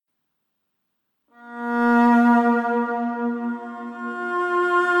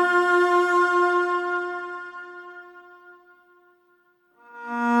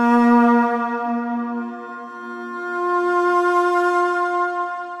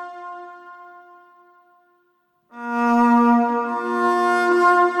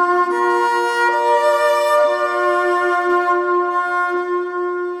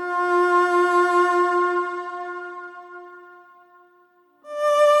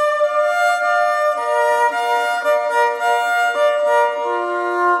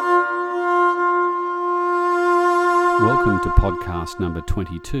podcast number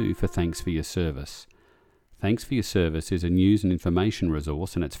 22 for Thanks for Your Service. Thanks for Your Service is a news and information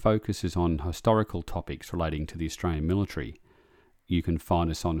resource, and its focus is on historical topics relating to the Australian military. You can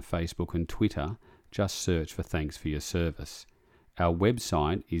find us on Facebook and Twitter. Just search for Thanks for Your Service. Our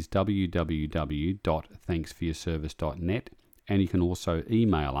website is www.thanksforyourservice.net, and you can also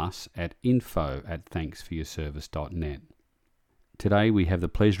email us at info@thanksforyourservice.net. Today we have the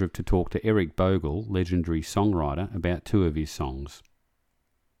pleasure to talk to Eric Bogle, legendary songwriter, about two of his songs.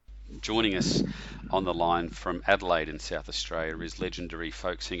 Joining us on the line from Adelaide in South Australia is legendary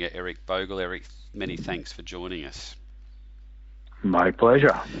folk singer Eric Bogle. Eric, many thanks for joining us. My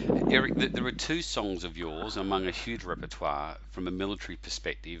pleasure. Eric, there are two songs of yours among a huge repertoire from a military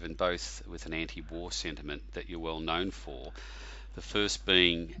perspective, and both with an anti-war sentiment that you're well known for. The first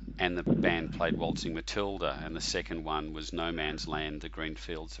being "And the Band Played Waltzing Matilda," and the second one was "No Man's Land, the Green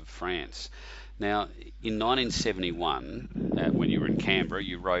Fields of France." Now, in 1971, when you were in Canberra,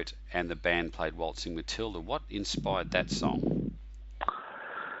 you wrote "And the Band Played Waltzing Matilda." What inspired that song?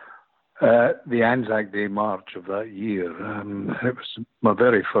 The Anzac Day March of that year. It was my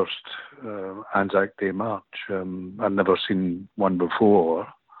very first Anzac Day March. I'd never seen one before.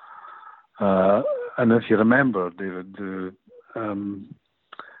 And if you remember, David, the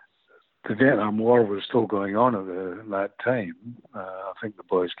Vietnam War was still going on at that time. I think the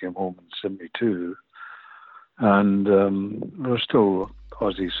boys came home in 1972. And there were still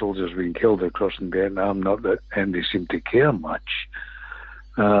Aussie soldiers being killed across in Vietnam, not that anybody seemed to care much.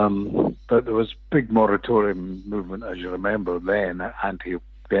 But there was big moratorium movement, as you remember then,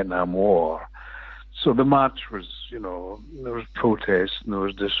 anti-Vietnam War. So the march was, there was protests and there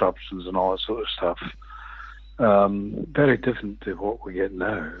was disruptions and all that sort of stuff. Very different to what we get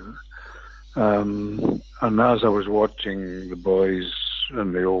now. And as I was watching the boys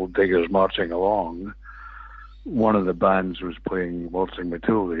and the old diggers marching along, one of the bands was playing Waltzing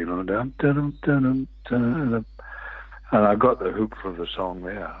Matilda, dun, dun, dun, dun, dun. And I got the hook for the song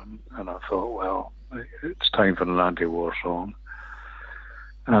there, and I thought, well, it's time for an anti-war song.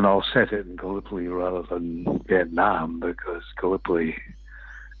 And I'll set it in Gallipoli rather than Vietnam, because Gallipoli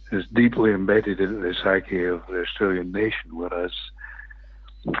is deeply embedded into the psyche of the Australian nation, whereas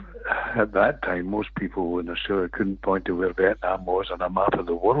at that time, most people in Australia couldn't point to where Vietnam was on a map of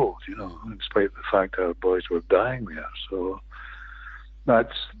the world, in spite of the fact that our boys were dying there. So that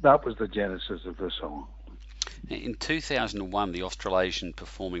was the genesis of the song. In 2001, the Australasian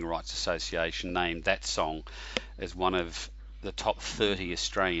Performing Rights Association named that song as one of the top 30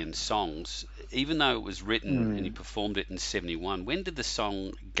 Australian songs, even though it was written and you performed it in 1971. When did the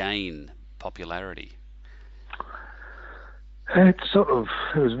song gain popularity? It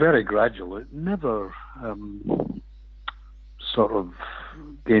was very gradual. It never sort of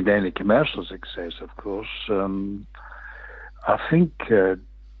gained any commercial success, of course. I think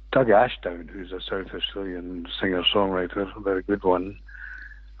Doug Ashdown, who's a South Australian singer-songwriter, a very good one,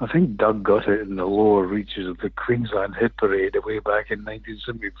 I think Doug got it in the lower reaches of the Queensland Hit Parade way back in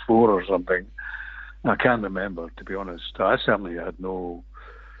 1974 or something. I can't remember, to be honest. I certainly had no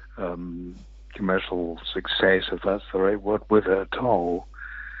commercial success, if that's the right word, with it at all.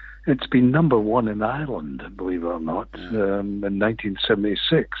 It's been number one in Ireland, believe it or not, in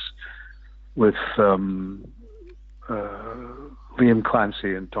 1976 with Liam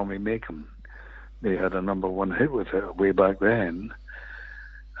Clancy and Tommy Makem. They had a number one hit with it way back then.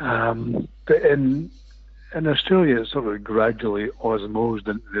 But in Australia, it sort of gradually osmosed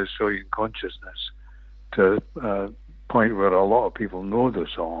into the Australian consciousness to a point where a lot of people know the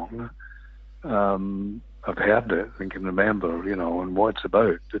song. I've heard it and can remember, and what it's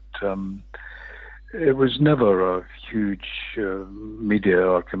about. But it was never a huge media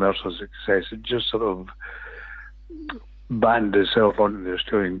or commercial success. It just sort of banned itself onto the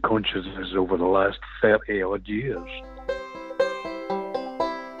Australian consciousness over the last 30-odd years.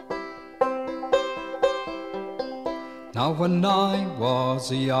 Now when I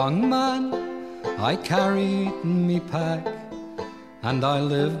was a young man, I carried me pack, and I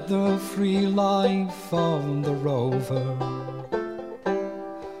lived the free life on the Rover.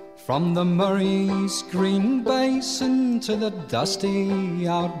 From the Murray's green basin to the dusty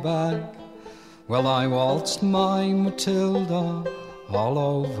outback, well, I waltzed my Matilda all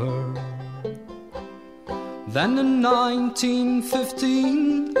over. Then in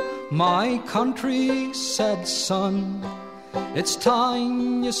 1915, my country said, son, it's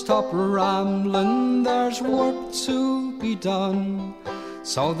time you stop rambling, there's work to be done.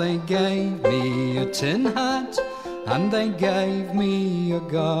 So they gave me a tin hat and they gave me a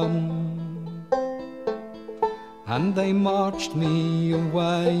gun, and they marched me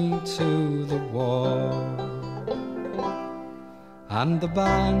away to the war. and the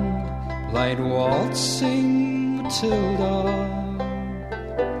band played Waltzing Matilda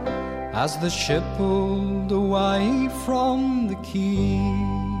as the ship pulled away from the quay.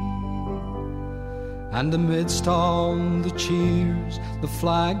 And amidst all the cheers, the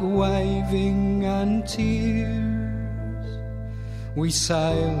flag waving and tears, we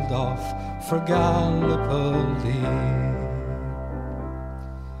sailed off for Gallipoli.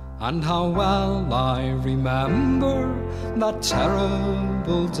 And how well I remember that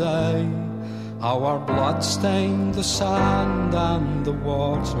terrible day, how our blood stained the sand and the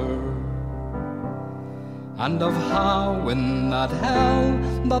water, and of how in that hell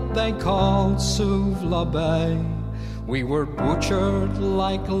that they called Suvla Bay, we were butchered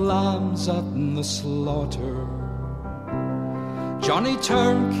like lambs at the slaughter. Johnny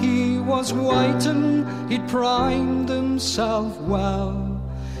Turkey was waiting, he'd primed himself well.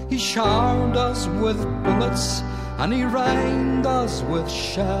 He showered us with bullets and he rained us with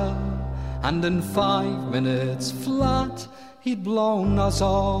shell, and in 5 minutes flat he'd blown us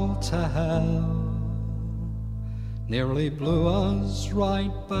all to hell. Nearly blew us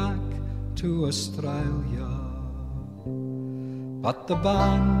right back to Australia. But the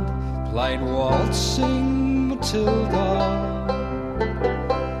band played Waltzing Matilda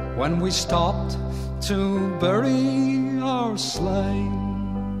when we stopped to bury our slain.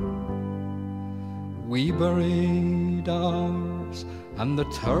 We buried ours and the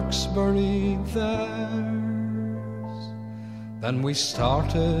Turks buried theirs. Then we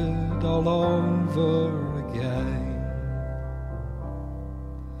started all over again.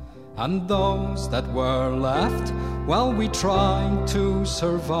 And those that were left, well, we tried to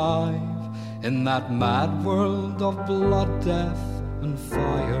survive in that mad world of blood, death and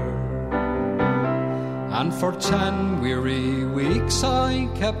fire. And for 10 weary weeks I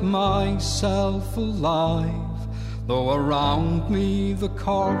kept myself alive, though around me the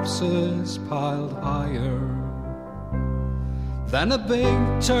corpses piled higher. Then a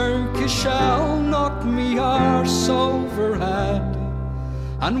big Turkish shell knocked me arse overhead,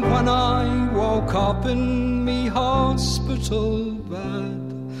 and when I woke up in me hospital bed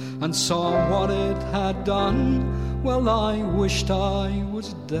and saw what it had done, well, I wished I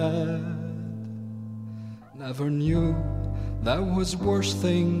was dead. Never knew there was worse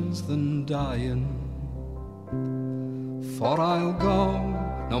things than dying. For I'll go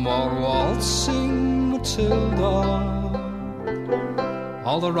no more waltzing Matilda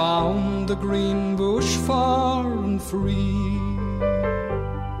all around the green bush far and free.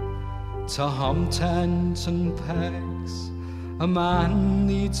 To hum tents and pegs, a man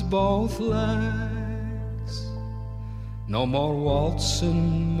needs both legs. No more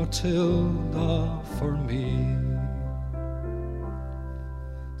waltzing Matilda for me.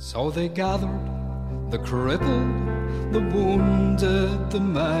 So they gathered the crippled, the wounded, the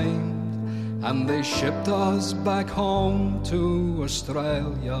maimed, and they shipped us back home to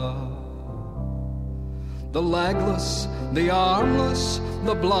Australia. The legless, the armless,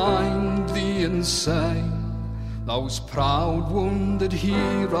 the blind, the insane, those proud wounded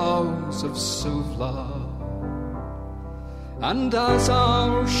heroes of Suvla. And as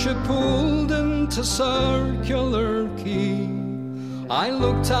our ship pulled into Circular Quay, I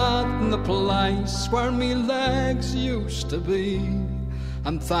looked at the place where me legs used to be,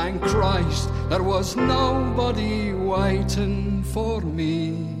 and thank Christ there was nobody waiting for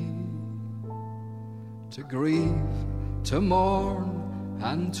me. To grieve, to mourn,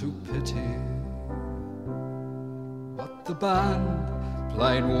 and to pity. But the band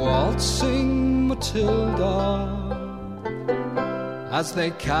played Waltzing Matilda as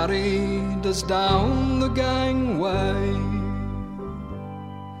they carried us down the gangway.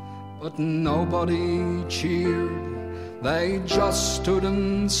 But nobody cheered, they just stood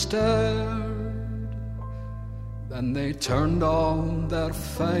and stared. Then they turned all their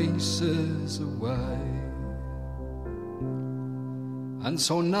faces away. And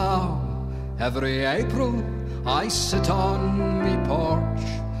so now, every April, I sit on me porch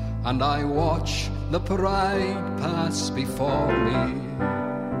and I watch the parade pass before me.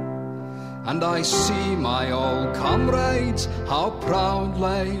 And I see my old comrades, how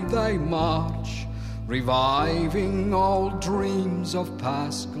proudly they march, reviving old dreams of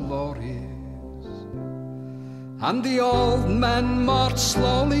past glories. And the old men march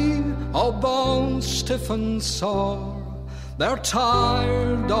slowly, all bones stiff and sore. They're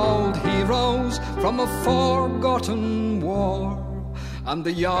tired old heroes from a forgotten war. And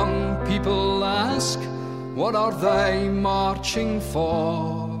the young people ask, what are they marching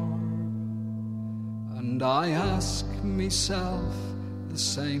for? And I ask myself the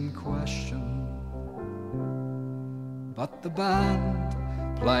same question. but the band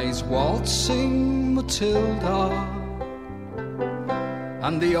plays Waltzing Matilda,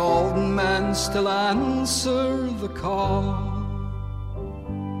 and the old men still answer the call.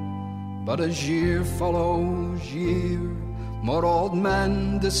 But as year follows year, more old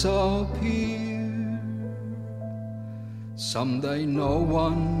men disappear. Someday no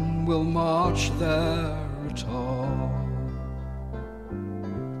one will march there at all.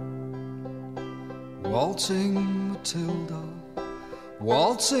 Waltzing Matilda,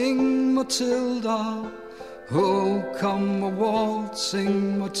 waltzing Matilda, who'll come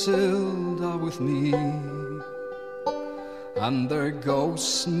a-waltzing Matilda with me? And their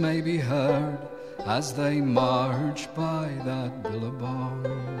ghosts may be heard as they march by that billabong.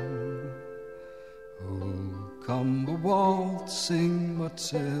 Who'll come a-waltzing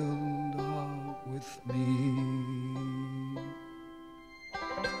Matilda with me?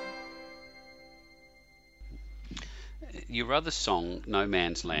 Your other song, No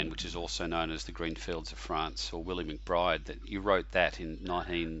Man's Land, which is also known as The Green Fields of France, or Willie McBride, that you wrote that in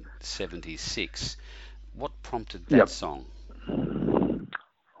 1976. What prompted that song?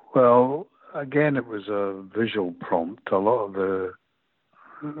 Well, again, it was a visual prompt. A lot of the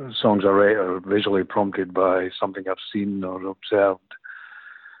songs I write are visually prompted by something I've seen or observed.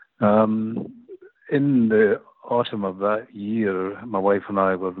 In the autumn of that year, my wife and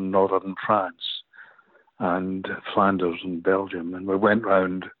I were in northern France and Flanders and Belgium, and we went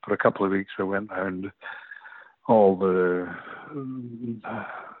round for a couple of weeks. We went round all the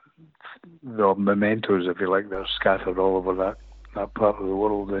mementos, if you like, that are scattered all over that part of the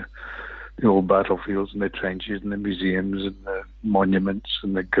world, the old battlefields and the trenches and the museums and the monuments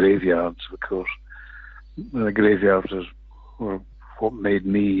and the graveyards, of course. The graveyards were what made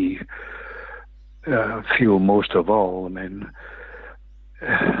me feel most of all. I mean,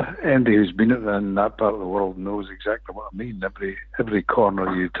 anybody who's been in that part of the world knows exactly what I mean. Every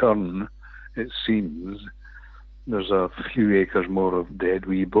corner you turn, it seems, there's a few acres more of dead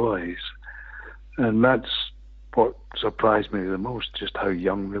wee boys. And that's what surprised me the most, just how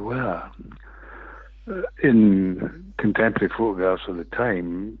young they were. In contemporary photographs of the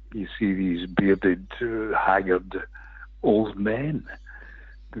time, you see these bearded, haggard old men,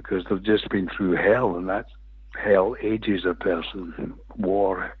 because they've just been through hell, and that hell ages a person.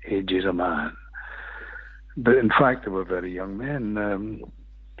 War ages a man. But in fact, they were very young men.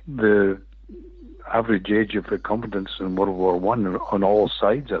 The average age of the combatants in World War I on all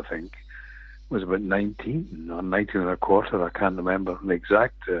sides, I think, was about 19 or 19 and a quarter. I can't remember the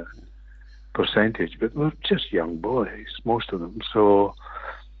exact percentage, but they were just young boys, most of them. So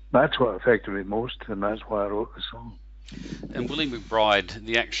that's what affected me most, and that's why I wrote the song. And Willie McBride,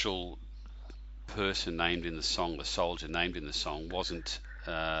 the actual person named in the song, the soldier named in the song, wasn't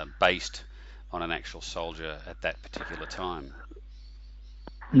based on an actual soldier at that particular time.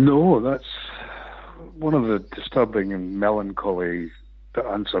 No, that's one of the disturbing and melancholy, but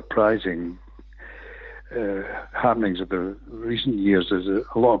unsurprising happenings of the recent years is that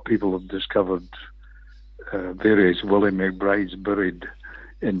a lot of people have discovered various Willie McBrides buried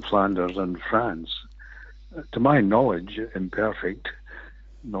in Flanders and France. To my knowledge, imperfect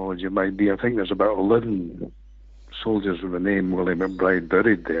knowledge it might be, I think there's about 11 soldiers with the name Willie McBride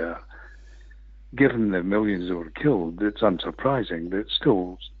buried there. Given the millions that were killed, it's unsurprising, but it's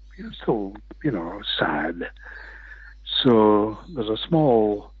still, sad. So there's a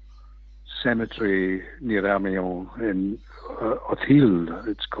small cemetery near Amiens in Authild,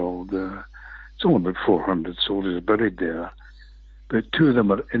 it's called. It's only about 400 soldiers buried there, but two of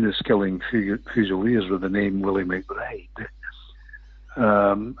them are Inniskilling Fusiliers with the name Willie McBride.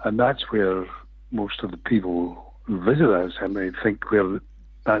 And that's where most of the people who visit that cemetery think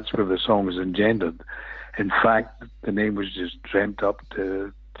that's where the song was engendered. In fact, the name was just dreamt up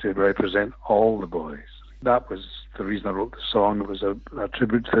to represent all the boys. That was the reason I wrote the song. It was a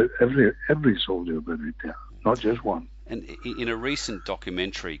tribute to every soldier buried there, not just one. And in a recent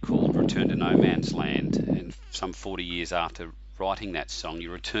documentary called Return to No Man's Land, and some 40 years after writing that song,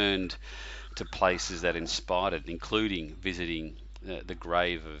 you returned to places that inspired it, including visiting the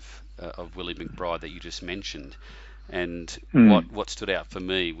grave of Willie McBride that you just mentioned. And what stood out for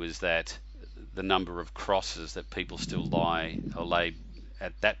me was that the number of crosses that people still lay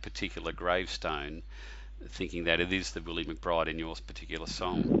at that particular gravestone, thinking that it is the Willie McBride in your particular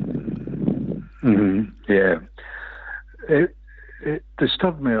song. Mm-hmm. Yeah. It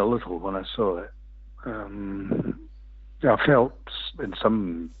disturbed me a little when I saw it. I felt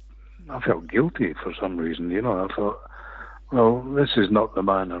guilty for some reason, I thought, well, this is not the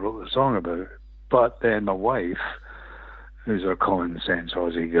man I wrote the song about. But then my wife, who's a common sense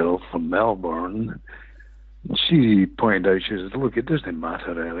Aussie girl from Melbourne, she pointed out, she said, look, it doesn't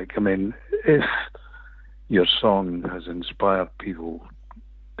matter, Eric. I mean, if your song has inspired people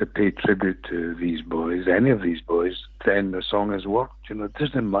to pay tribute to these boys, any of these boys, then the song has worked. You know, it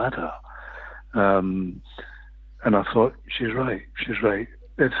doesn't matter. And I thought, she's right.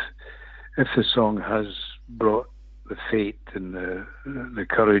 If the song has brought the fate and the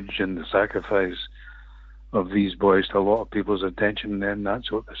courage and the sacrifice of these boys to a lot of people's attention, then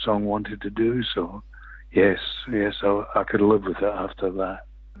that's what the song wanted to do. So, yes, I could live with it after that.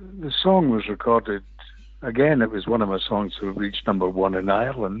 The song was recorded, again, it was one of my songs that reached number one in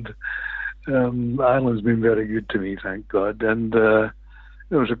Ireland. Ireland's been very good to me, thank God. And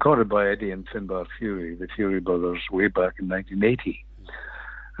it was recorded by Eddie and Finbar Fury, the Fury brothers, way back in 1980.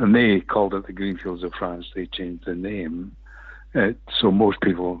 And they called it the Greenfields of France. They changed the name. So most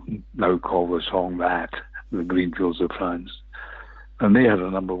people now call the song that, the Greenfields of France. And they had a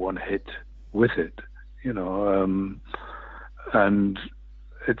number one hit with it, you know. And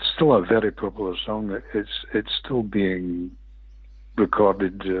it's still a very popular song. It's still being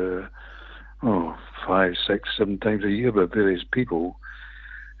recorded 5, 6, 7 times a year by various people.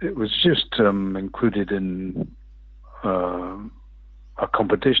 It was just included in a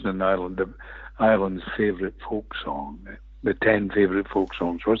competition in Ireland, Ireland's favourite folk song, the 10 favourite folk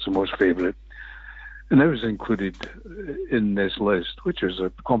songs. What's the most favourite? And it was included in this list, which is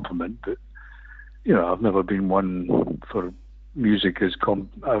a compliment. But you know, I've never been one for music as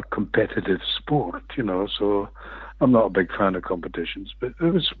a competitive sport, you know, so I'm not a big fan of competitions, but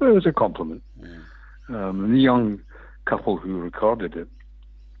it was a compliment. The young couple who recorded it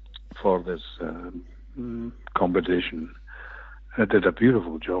for this competition did a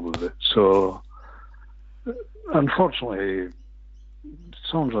beautiful job of it. So, unfortunately,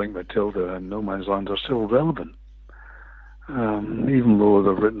 songs like Matilda and No Man's Land are still relevant, even though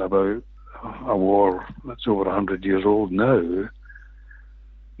they're written about a war that's over 100 years old now.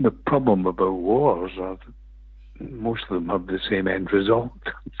 The problem about wars are that most of them have the same end result.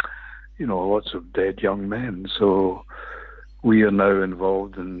 You know, lots of dead young men. So we are now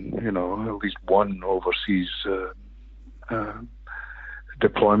involved in, you know, at least one overseas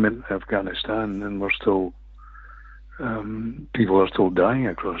deployment in Afghanistan, and we're still people are still dying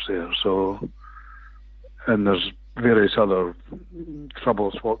across there. So, and there's various other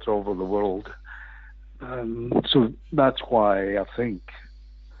trouble spots all over the world. So that's why I think,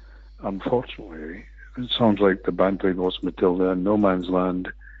 unfortunately, it sounds like the band played Lost Matilda and No Man's Land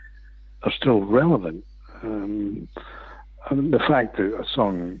are still relevant. And the fact that a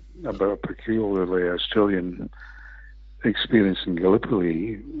song about a peculiarly Australian experience in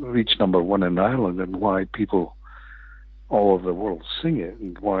Gallipoli reached number one in Ireland, and why people all over the world sing it,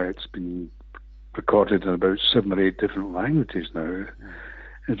 and why it's been recorded in about 7 or 8 different languages now,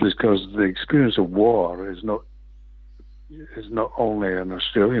 is because the experience of war is not only an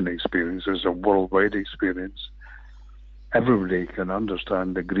Australian experience, it's a worldwide experience. Everybody can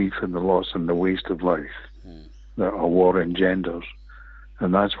understand the grief and the loss and the waste of life that a war engenders.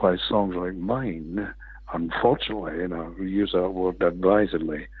 And that's why songs like mine, unfortunately, and I use that word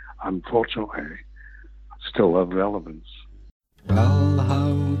advisedly, unfortunately, still have relevance. Well,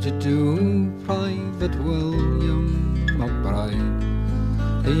 how'd you do, Private William McBride?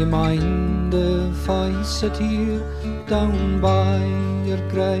 Do you mind if I sit here down by your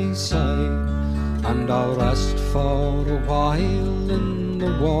grey side, and I'll rest for a while in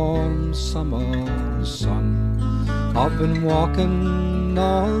the warm summer sun? I've been walking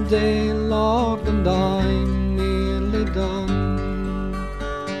all day, Lord, and I'm nearly done.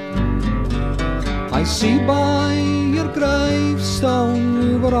 I see by your gravestone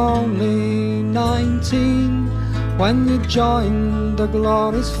you were only 19 when you joined the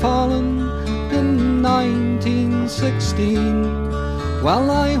Glorious Fallen in 1916.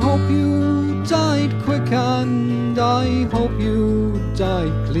 Well, I hope you died quick and I hope you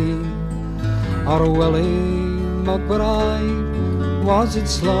died clean. Or Willie McBride, was it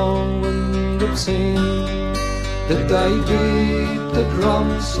slow and obscene? Did they beat the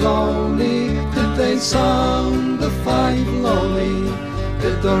drum slowly? Did they sound the fife lowly?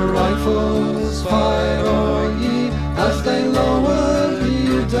 Did the rifles fire o'er ye as they lowered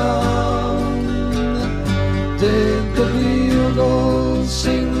you down? Did the bugles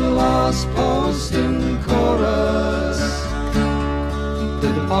sing last post in chorus?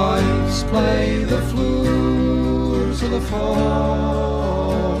 Did the pipes play the flutes of the forest?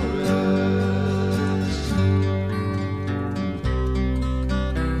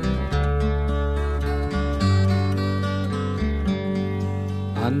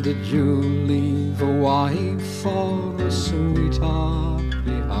 And did you leave a wife or a sweetheart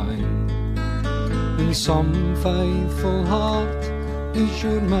behind? in some faithful heart is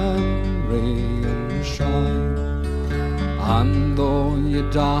your memory enshrined. And though you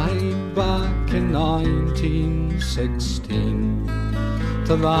died back in 1916,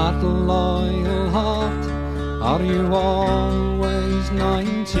 to that loyal heart are you always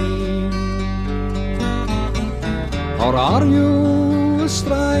 19? Or are you a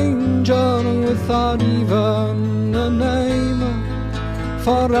stranger without even a name,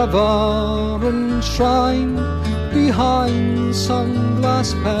 forever enshrined behind some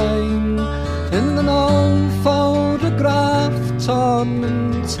glass pane, in an old photograph torn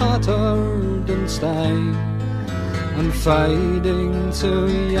and tattered and stained, and fading to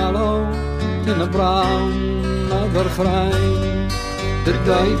yellow in a brown leather frame? Did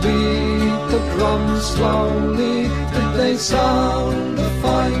they beat the drums slowly? Did they sound the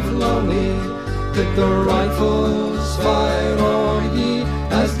fife lonely? Did the rifles fire o'er ye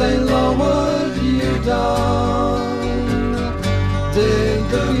as they lowered you down? Did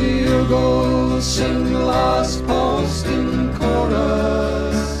the bugles sing last post in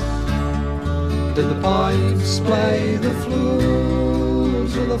chorus? Did the pipes play the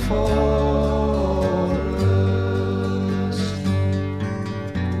flutes of the forest?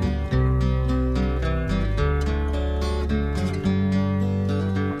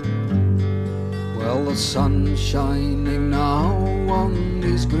 Well, the sun's shining now on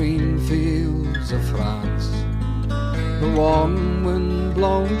these green fields of France. The warm wind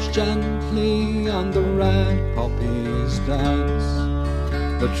blows gently and the red poppies dance.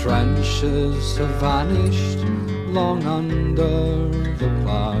 The trenches have vanished long under the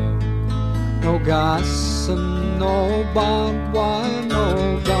plough. No gas and no barbed wire,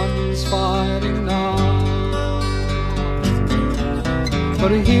 no guns firing now.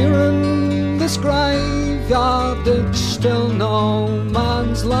 But here in this graveyard it's still no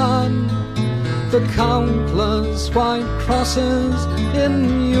man's land. The countless white crosses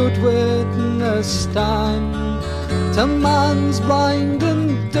in mute witness stand to man's blind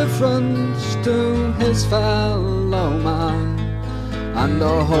indifference to his fellow man, and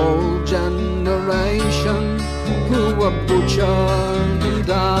a whole generation who were butchered and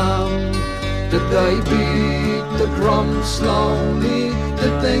damned. Did they beat the drum slowly?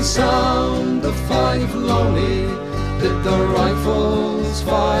 Did they sound the fife lonely? Did the rifles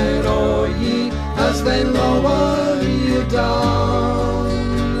fire o'er ye as they lowered you down?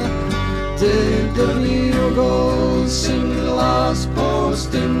 Did the bugles sing the last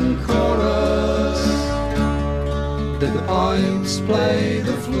post in chorus? Did the pipes play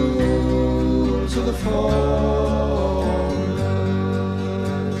the flutes of the forest?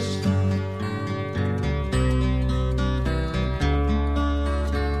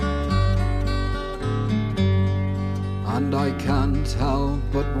 And I can't help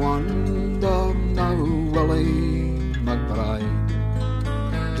but wonder now, Willie McBride,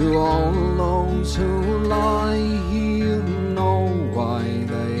 do all those who lie here know why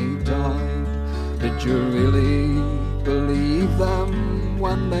they died? Did you really believe them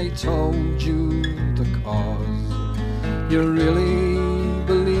when they told you the cause? You really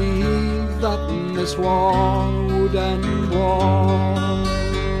believe that this war would end war?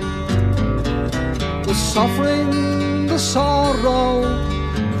 The suffering, the sorrow,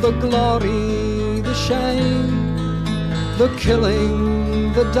 the glory, the shame, the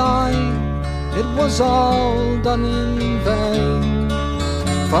killing, the dying, it was all done in vain.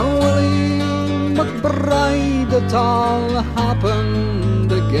 For Willie McBride it all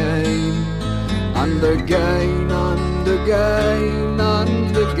happened again, and again, and again,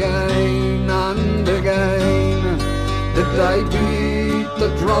 and again, and again. Did they beat the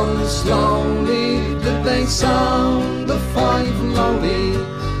drums slowly? Did they sound the fife lonely?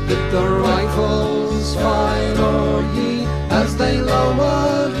 Did the rifles fire o'er ye as they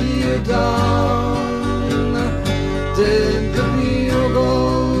lowered you down? Did the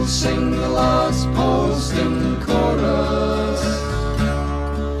bugles sing the last post in chorus?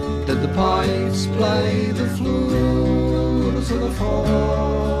 Did the pipes play the flutes of the forest?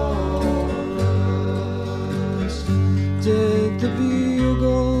 Did the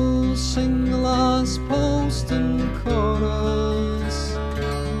bugles sing the last post in chorus?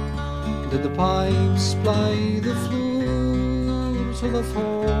 Did the pipes play the flutes of the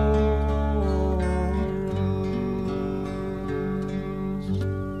forest?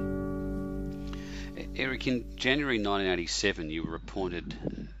 Eric, in January 1987 you were appointed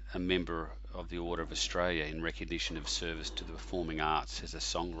a member of the Order of Australia in recognition of service to the performing arts as a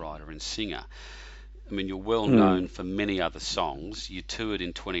songwriter and singer. I mean, you're well known for many other songs. You toured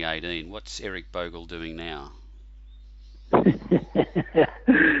in 2018. What's Eric Bogle doing now?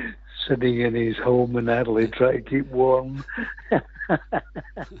 sitting in his home in Adelaide trying to keep warm.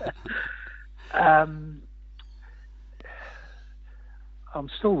 I'm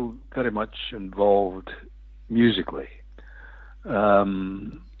still very much involved musically.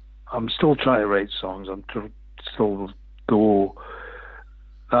 I'm still trying to write songs. I'm still, though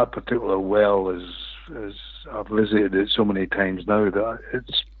that particular well is I've visited it so many times now that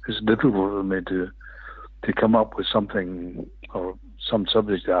it's difficult for me to come up with something or some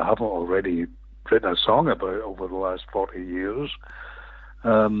subject that I haven't already written a song about over the last 40 years.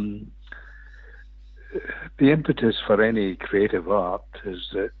 The impetus for any creative art is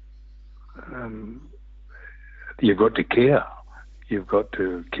that you've got to care. You've got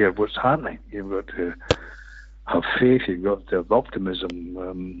to care what's happening. You've got to have faith. You've got to have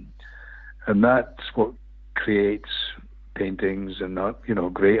optimism. And that's what creates paintings and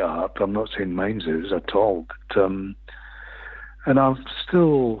great art. I'm not saying mine's is at all. But, and I'm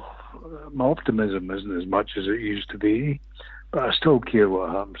still, my optimism isn't as much as it used to be, but I still care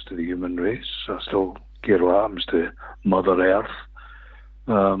what happens to the human race. I still care what happens to Mother Earth.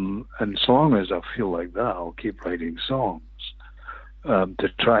 And as long as I feel like that, I'll keep writing songs to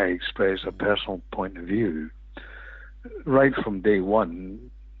try and express a personal point of view. Right from day one,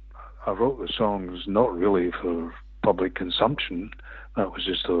 I wrote the songs not really for public consumption. That was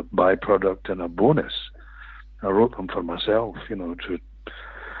just a byproduct and a bonus. I wrote them for myself, to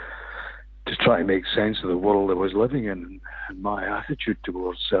try and make sense of the world I was living in and my attitude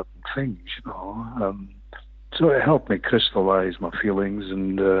towards certain things, So it helped me crystallize my feelings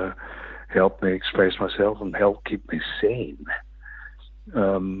and helped me express myself and helped keep me sane.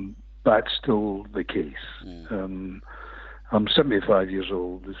 That's still the case. I'm 75 years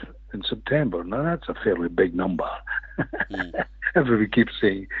old in September. Now, that's a fairly big number. Everybody keeps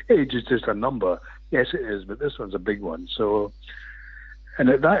saying, age is just a number. Yes, it is, but this one's a big one. So, and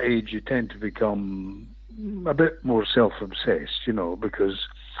at that age, you tend to become a bit more self-obsessed, because,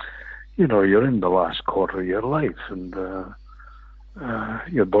 you're in the last quarter of your life and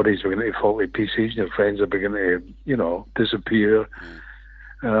your body's beginning to fall to pieces, your friends are beginning to, disappear.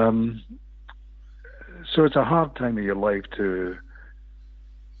 So it's a hard time of your life to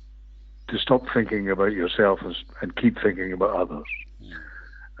stop thinking about yourself and keep thinking about others.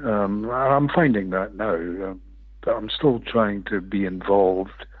 I'm finding that now, but I'm still trying to be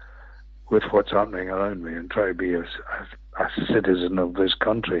involved with what's happening around me and try to be a citizen of this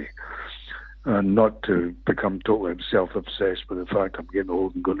country and not to become totally self-obsessed with the fact I'm getting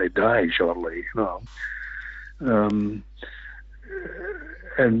old and going to die shortly,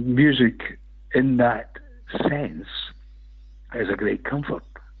 And music, in that sense, is a great comfort.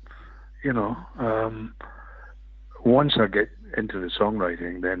 Once I get into the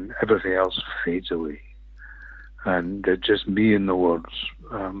songwriting, then everything else fades away, and it's just me and the words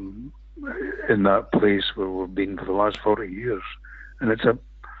in that place where we've been for the last 40 years, and it's an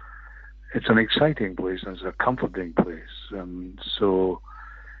exciting place and it's a comforting place, so.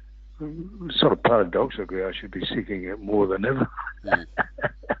 Sort of paradoxically, I should be seeking it more than ever.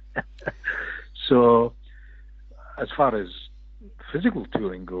 So, as far as physical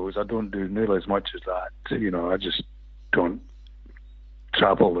touring goes, I don't do nearly as much as that. I just don't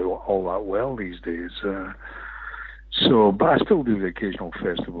travel all that well these days. But I still do the occasional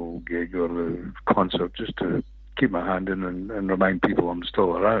festival gig or the concert just to keep my hand in and remind people I'm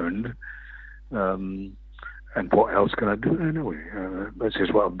still around. And what else can I do anyway? This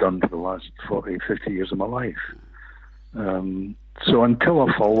is what I've done for the last 40, 50 years of my life. So until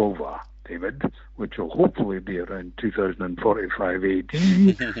I fall over, David, which will hopefully be around 2045 AD,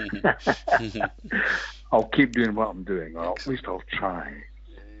 I'll keep doing what I'm doing, or at least I'll try.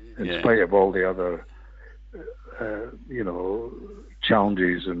 In spite of all the other,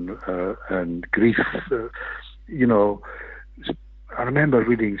 challenges and grief, I remember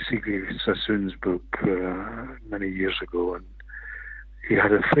reading C.P. Sassoon's book many years ago, and he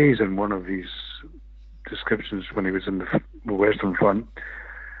had a phrase in one of his descriptions when he was in the Western Front,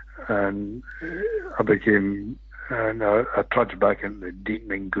 and I trudged back into the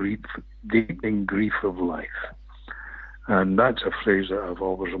deepening grief of life. And that's a phrase that I've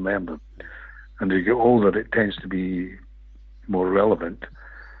always remembered. And as you get older, it tends to be more relevant.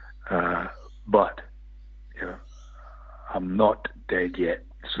 But, I'm not dead yet.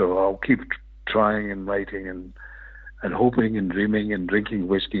 So I'll keep trying and writing and hoping and dreaming and drinking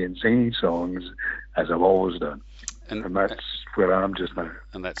whiskey and singing songs as I've always done. And that's where I am just now.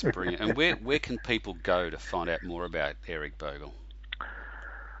 And that's brilliant. And where can people go to find out more about Eric Bogle?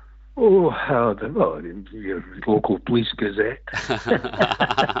 Oh, your local police gazette.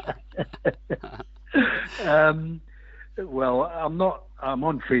 Well, I'm not. I'm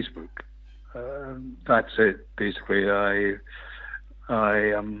on Facebook. That's it. Basically, I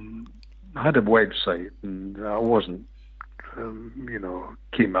had a website, and I wasn't,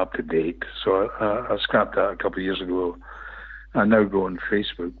 keeping up to date. So I scrapped that a couple of years ago. I now go on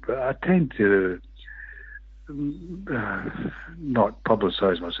Facebook, but I tend to not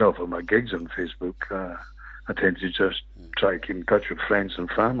publicise myself or my gigs on Facebook. I tend to just try to keep in touch with friends and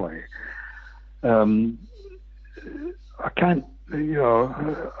family. I can't,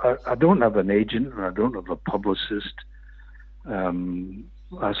 I don't have an agent and I don't have a publicist.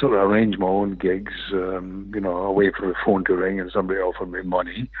 I sort of arrange my own gigs. I wait for the phone to ring and somebody offer me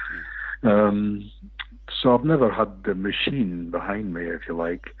money. So I've never had the machine behind me, if you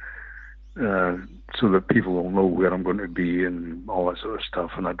like, so that people will know where I'm going to be and all that sort of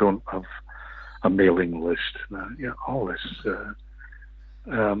stuff. And I don't have a mailing list, all this.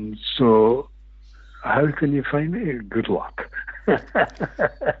 So how can you find me? Good luck. My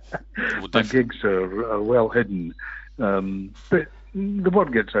gigs are well hidden, but the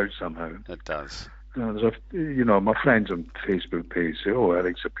word gets out somehow. It does. My friends on Facebook page say, "Oh,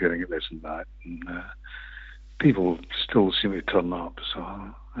 Eric's appearing at this and that," and people still seem to turn up. So,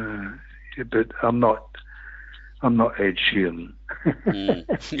 but I'm not Ed Sheeran.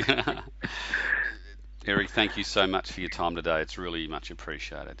 Eric, thank you so much for your time today. It's really much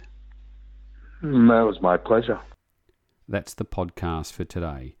appreciated. That was my pleasure. That's the podcast for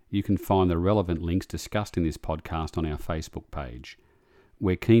today. You can find the relevant links discussed in this podcast on our Facebook page.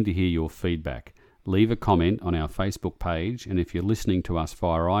 We're keen to hear your feedback. Leave a comment on our Facebook page, and if you're listening to us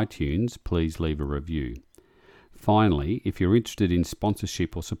via iTunes, please leave a review. Finally, if you're interested in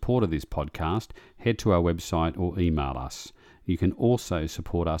sponsorship or support of this podcast, head to our website or email us. You can also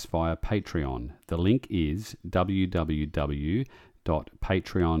support us via Patreon. The link is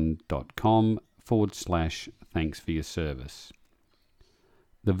www.patreon.com/thanks for your service.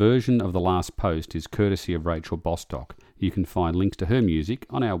 The version of the last post is courtesy of Rachel Bostock. You can find links to her music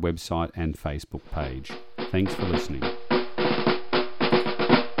on our website and Facebook page. Thanks for listening.